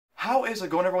How is it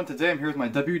going, everyone? Today I'm here with my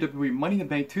WWE Money in the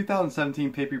Bank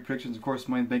 2017 pay-per-view predictions. Of course,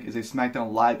 Money in the Bank is a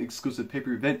SmackDown Live exclusive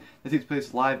pay-per-view event that takes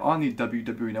place live on the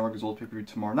WWE Network as well as pay-per-view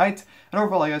tomorrow night. And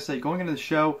overall, like I said, going into the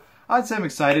show, I'd say I'm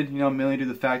excited, mainly due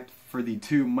to the fact for the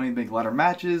two Money in the Bank ladder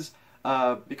matches.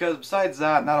 Because besides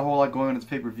that, not a whole lot going on in this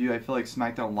pay-per-view. I feel like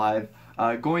SmackDown Live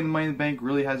going to Money in the Bank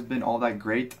really hasn't been all that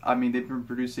great. I mean, they've been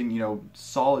producing,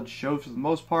 solid shows for the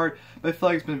most part, but I feel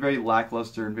like it's been very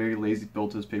lackluster and very lazy build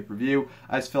to this pay-per-view.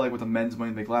 I just feel like with the men's Money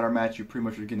in the Bank ladder match, you pretty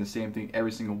much are getting the same thing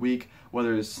every single week,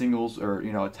 whether it's singles or,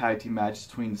 a tag team match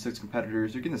between the 6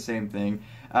 competitors, you're getting the same thing.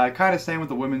 Kind of same with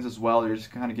the women's as well. You're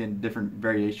just kind of getting different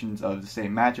variations of the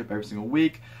same matchup every single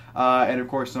week. And of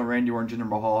course, Randy Orton and Jinder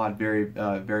Mahal had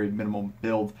very minimal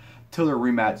build till their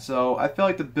rematch. So I feel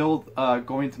like the build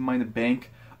going to Money in the Bank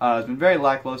has been very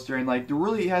lackluster, and there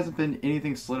really hasn't been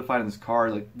anything solidified in this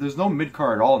card. There's no mid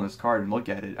card at all in this card. And look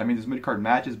at it. I mean, there's mid card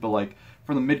matches, but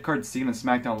from the mid card scene on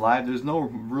SmackDown Live, there's no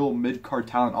real mid card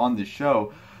talent on this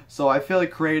show. So I feel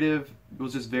like creative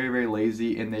was just very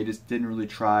lazy, and they just didn't really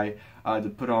try to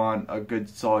put on a good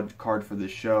solid card for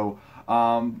this show.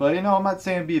 But I'm not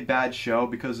saying it'd be a bad show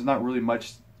because there's not really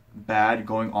much bad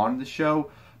going on in the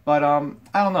show. But I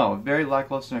don't know, very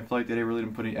lackluster, and I feel like they really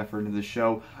didn't put any effort into this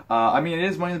show. I mean, it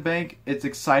is Money in the Bank. It's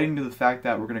exciting to the fact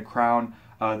that we're going to crown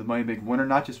the Money in the Bank winner,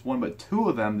 not just one, but 2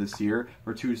 of them this year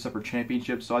for 2 separate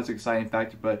championships. So that's an exciting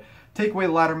factor. But take away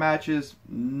the ladder matches,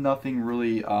 nothing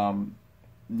really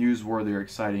newsworthy or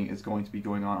exciting is going to be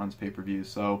going on this pay-per-view.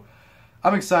 So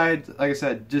I'm excited, like I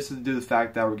said, just to do the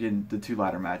fact that we're getting the 2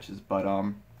 ladder matches. But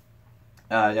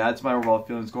yeah, that's my overall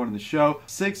feelings going to the show.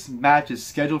 6 matches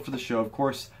scheduled for the show. Of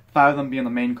course, 5 of them being on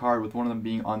the main card, with one of them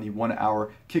being on the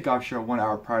 1-hour kickoff show, 1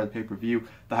 hour prior to the pay-per-view.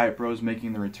 The Hype Bros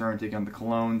making the return, taking on the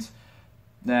Colognes.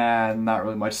 Nah, not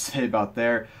really much to say about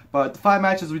there. But the 5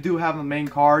 matches we do have on the main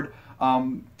card,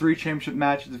 3 championship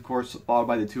matches, of course, followed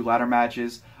by the 2 ladder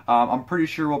matches. I'm pretty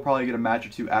sure we'll probably get a match or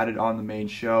 2 added on the main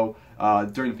show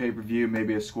during the pay-per-view,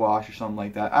 maybe a squash or something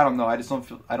like that. I don't know.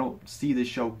 I don't see this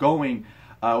show going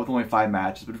with only 5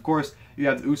 matches. But of course, you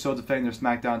have the Usos defending their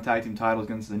SmackDown Tag Team titles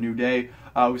against the New Day.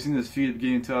 We've seen this feud at the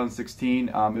beginning of 2016.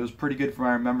 It was pretty good from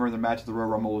what I remember. The match at the Royal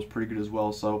Rumble was pretty good as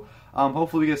well. So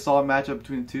hopefully we get a solid matchup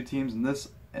between the 2 teams in this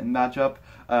matchup.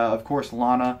 Of course,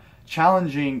 Lana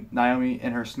challenging Naomi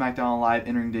in her SmackDown Live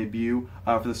in-ring debut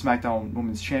for the SmackDown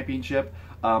Women's Championship.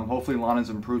 Hopefully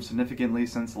Lana's improved significantly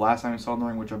since the last time we saw her in the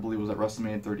ring, which I believe was at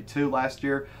WrestleMania 32 last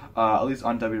year, at least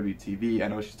on WWE TV. I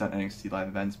know she's done NXT live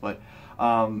events, but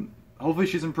hopefully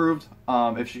she's improved.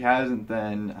 If she hasn't,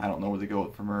 then I don't know where to go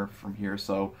from here.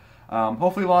 So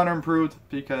hopefully Lana improved,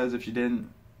 because if she didn't,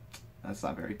 that's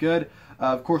not very good.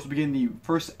 Of course, we'll begin the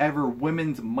first ever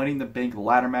women's Money in the Bank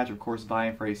ladder match, of course,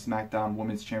 vying for a SmackDown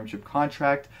Women's Championship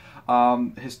contract.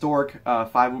 Historic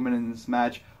 5 women in this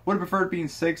match. Would have preferred being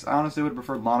 6. I honestly would have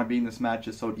preferred Lana being in this match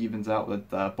just so it evens out with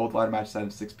both ladder matches out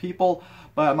of 6 people.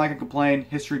 But I'm not going to complain.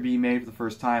 History being made for the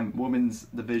first time. Women's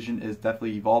division is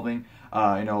definitely evolving.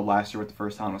 Last year with the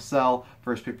first Hell in a Cell,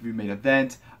 first pay-per-view main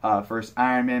event, first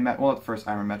Iron Man match. Well, not the first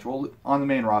Iron Man match. Well, on the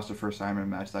main roster, first Iron Man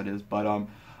match, that is. But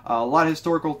a lot of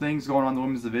historical things going on in the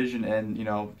women's division, and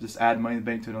just add Money in the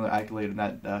Bank to another accolade in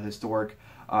that historic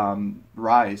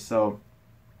rise. So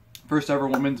first ever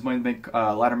women's Money in the Bank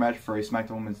ladder match for a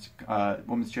SmackDown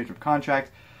Women's Championship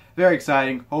contract. Very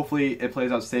exciting. Hopefully it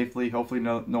plays out safely. Hopefully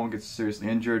no one gets seriously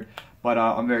injured. But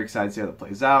I'm very excited to see how that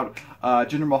plays out.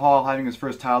 Jinder Mahal having his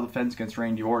first title defense against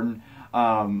Randy Orton.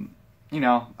 I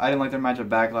didn't like their match at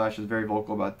Backlash. I was very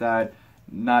vocal about that.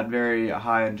 Not very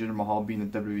high on Jinder Mahal being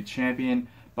the WWE Champion.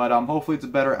 But hopefully it's a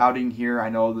better outing here. I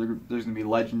know there's going to be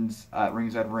legends at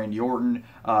ringside of Randy Orton,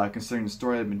 considering the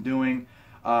story they've been doing.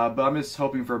 But I'm just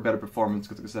hoping for a better performance,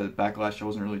 because like I said, at Backlash I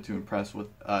wasn't really too impressed with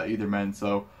either men.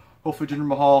 So hopefully Jinder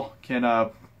Mahal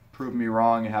can prove me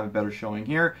wrong and have a better showing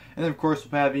here. And then of course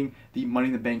we're having the Money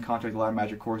in the Bank contract ladder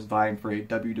match, of course, vying for a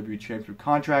WWE Championship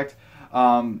contract.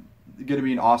 Going to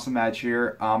be an awesome match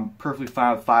here. Perfectly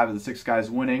fine with 5 of the 6 guys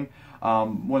winning.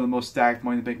 One of the most stacked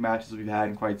Money in the Bank matches we've had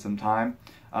in quite some time.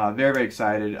 Very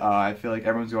excited. I feel like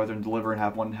everyone's going to go out there and deliver and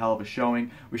have one hell of a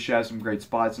showing. We should have some great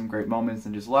spots, some great moments,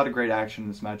 and just a lot of great action in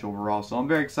this match overall. So I'm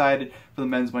very excited for the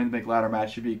men's Money in the Bank ladder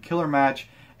match. Should be a killer match,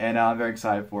 and I'm very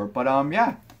excited for it. But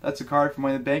yeah, that's the card for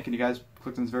Money in the Bank, and you guys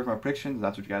clicked on this video for my predictions, and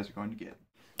that's what you guys are going to get.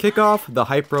 Kickoff, the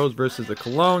Hype Bros versus the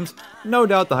Colognes. No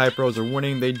doubt the Hype Bros are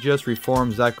winning. They just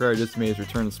reformed. Zack Ryder just made his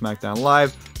return to SmackDown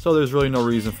Live, so there's really no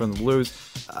reason for them to lose.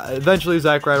 Eventually,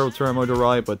 Zack Ryder will turn Mojo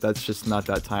Rawley, but that's just not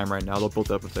that time right now. They'll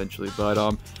build up eventually.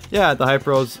 But yeah, the Hype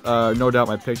Bros, no doubt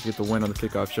my pick to get the win on the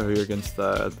kickoff show here against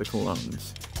the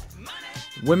Colognes.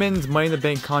 Women's Money in the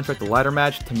Bank contract, the ladder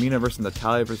match, Tamina versus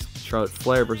Natalya versus Charlotte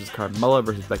Flair versus Carmella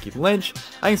versus Becky Lynch.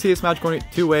 I can see this match going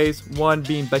two ways. One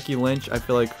being Becky Lynch. I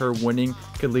feel like her winning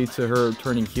could lead to her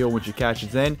turning heel when she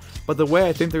cashes in. But the way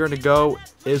I think they're going to go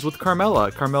is with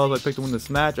Carmella. Carmella, I picked to win this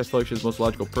match. I feel like she's the most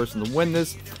logical person to win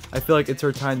this. I feel like it's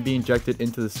her time to be injected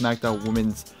into the SmackDown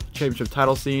Women's Championship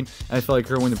title scene, and I feel like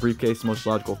her winning the briefcase is the most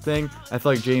logical thing. I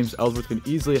feel like James Ellsworth can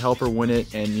easily help her win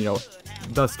it, and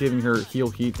thus giving her heel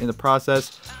heat in the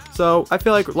process. So I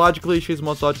feel like logically she's the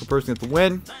most logical person to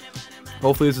win.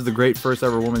 Hopefully this is the great first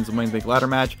ever Women's Money in the Bank ladder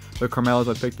match, but Carmella's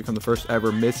I picked to become the first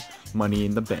ever Miss Money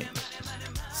in the Bank.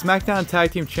 SmackDown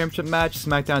Tag Team Championship match,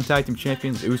 SmackDown Tag Team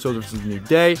Champions, Usos versus New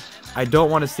Day. I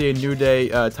don't want to see a New Day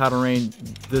title reign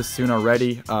this soon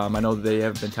already. I know that they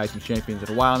haven't been Tag Team Champions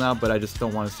in a while now, but I just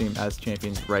don't want to see them as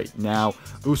champions right now.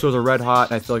 Usos are red hot,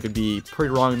 and I feel like it'd be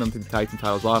pretty wrong of them to take the tag team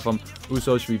titles off them.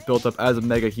 Usos should be built up as a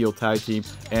mega heel tag team,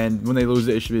 and when they lose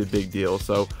it, it should be a big deal.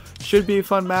 So, should be a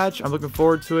fun match. I'm looking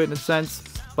forward to it in a sense.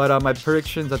 But my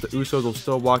prediction is that the Usos will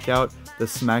still walk out the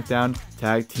SmackDown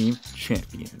Tag Team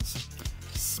Champions.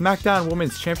 SmackDown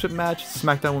Women's Championship match,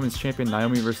 SmackDown Women's Champion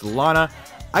Naomi versus Lana.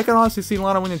 I can honestly see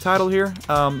Lana winning the title here.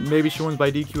 Maybe she wins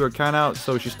by DQ or countout,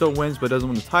 so she still wins but doesn't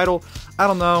win the title. I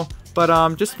don't know.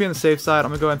 But just to be on the safe side,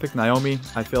 I'm gonna go ahead and pick Naomi.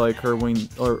 I feel like her win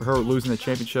or her losing the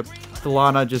championship to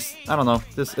Lana I don't know,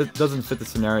 it doesn't fit the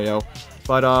scenario.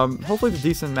 But hopefully it's a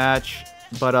decent match.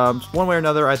 But one way or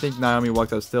another, I think Naomi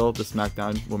walked out still the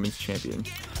SmackDown Women's Champion.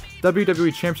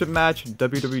 WWE Championship match,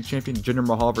 WWE Champion Jinder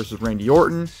Mahal versus Randy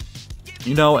Orton.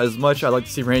 As much I'd like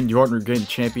to see Randy Orton regain the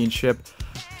championship,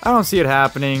 I don't see it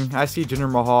happening. I see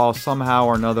Jinder Mahal somehow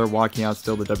or another walking out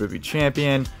still the WWE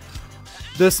Champion.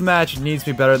 This match needs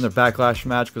to be better than the Backlash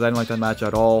match because I didn't like that match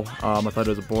at all. I thought it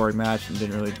was a boring match and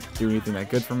didn't really do anything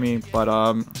that good for me. But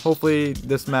hopefully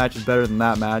this match is better than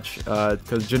that match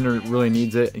because Jinder really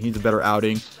needs it. He needs a better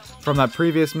outing from that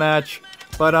previous match.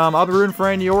 But I'll be rooting for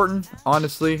Randy Orton.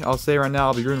 Honestly, I'll say right now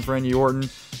I'll be rooting for Randy Orton.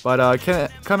 But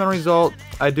coming result,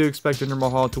 I do expect Jinder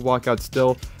Mahal to walk out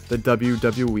still the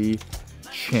WWE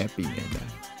Champion.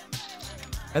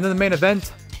 And then the main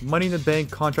event, Money in the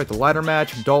Bank contract the ladder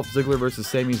match, Dolph Ziggler versus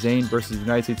Sami Zayn versus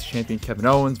United States Champion Kevin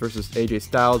Owens versus AJ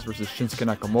Styles versus Shinsuke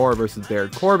Nakamura versus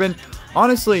Corbin.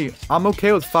 Honestly, I'm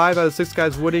okay with 5 out of 6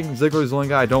 guys winning. Ziggler is the only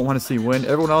guy I don't want to see win.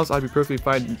 Everyone else, I'd be perfectly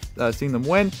fine seeing them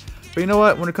win. But you know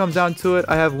what? When it comes down to it,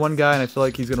 I have one guy and I feel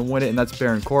like he's going to win it, and that's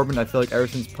Corbin. I feel like ever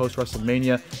since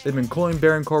post-WrestleMania, they've been cooling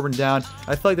Corbin down.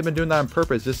 I feel like they've been doing that on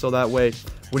purpose, just so that way,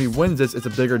 when he wins this, it's a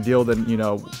bigger deal than,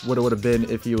 what it would have been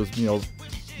if he was,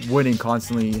 winning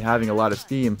constantly, having a lot of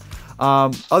steam.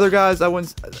 Other guys, I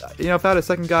wouldn't, if I had a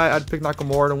second guy, I'd pick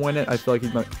Nakamura to win it. I feel like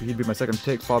he'd be my second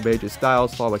pick, followed by AJ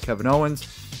Styles, followed by Kevin Owens.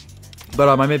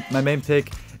 But my main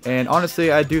pick, and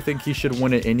honestly, I do think he should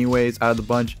win it anyways out of the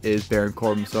bunch, is Baron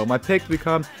Corbin. So my pick to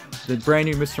become the brand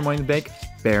new Mr. Money in the Bank,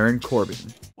 Baron Corbin.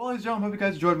 Well, ladies and gentlemen, hope you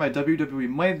guys enjoyed my WWE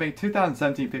Money in the Bank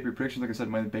 2017 pay-per-view prediction. Like I said,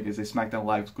 Money in the Bank is a SmackDown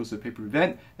Live exclusive pay-per-view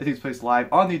event that takes place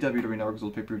live on the WWE Network as well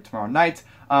as pay-per-view tomorrow night.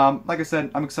 Like I said,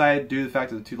 I'm excited due to the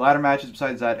fact of the 2 ladder matches.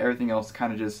 Besides that, everything else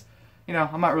kind of just,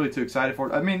 I'm not really too excited for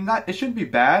it. I mean, it shouldn't be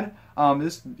bad.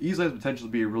 This easily has the potential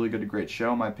to be a really good to great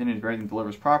show, in my opinion, if everything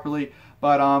delivers properly.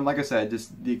 But like I said,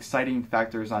 just the exciting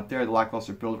factor is not there. The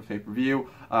lackluster build for pay-per-view,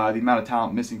 the amount of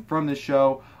talent missing from this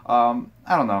show. I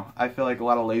don't know. I feel like a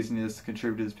lot of laziness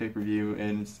contributed to this pay-per-view,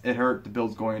 and it hurt the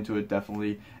builds going into it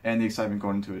definitely, and the excitement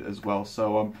going into it as well.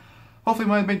 So hopefully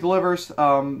Money in the Bank delivers.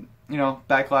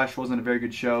 Backlash wasn't a very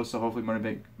good show, so hopefully Money in the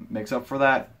Bank makes up for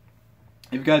that.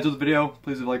 If you guys do the video,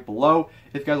 please leave a like below.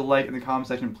 If you guys would like in the comment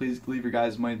section, please leave your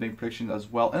guys' Money in the Bank predictions as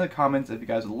well in the comments if you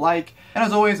guys would like. And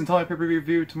as always, until my pay-per-view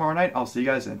review tomorrow night, I'll see you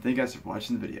guys and thank you guys for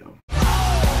watching the video.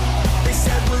 They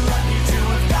said we're lucky to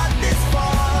have got this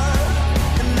far.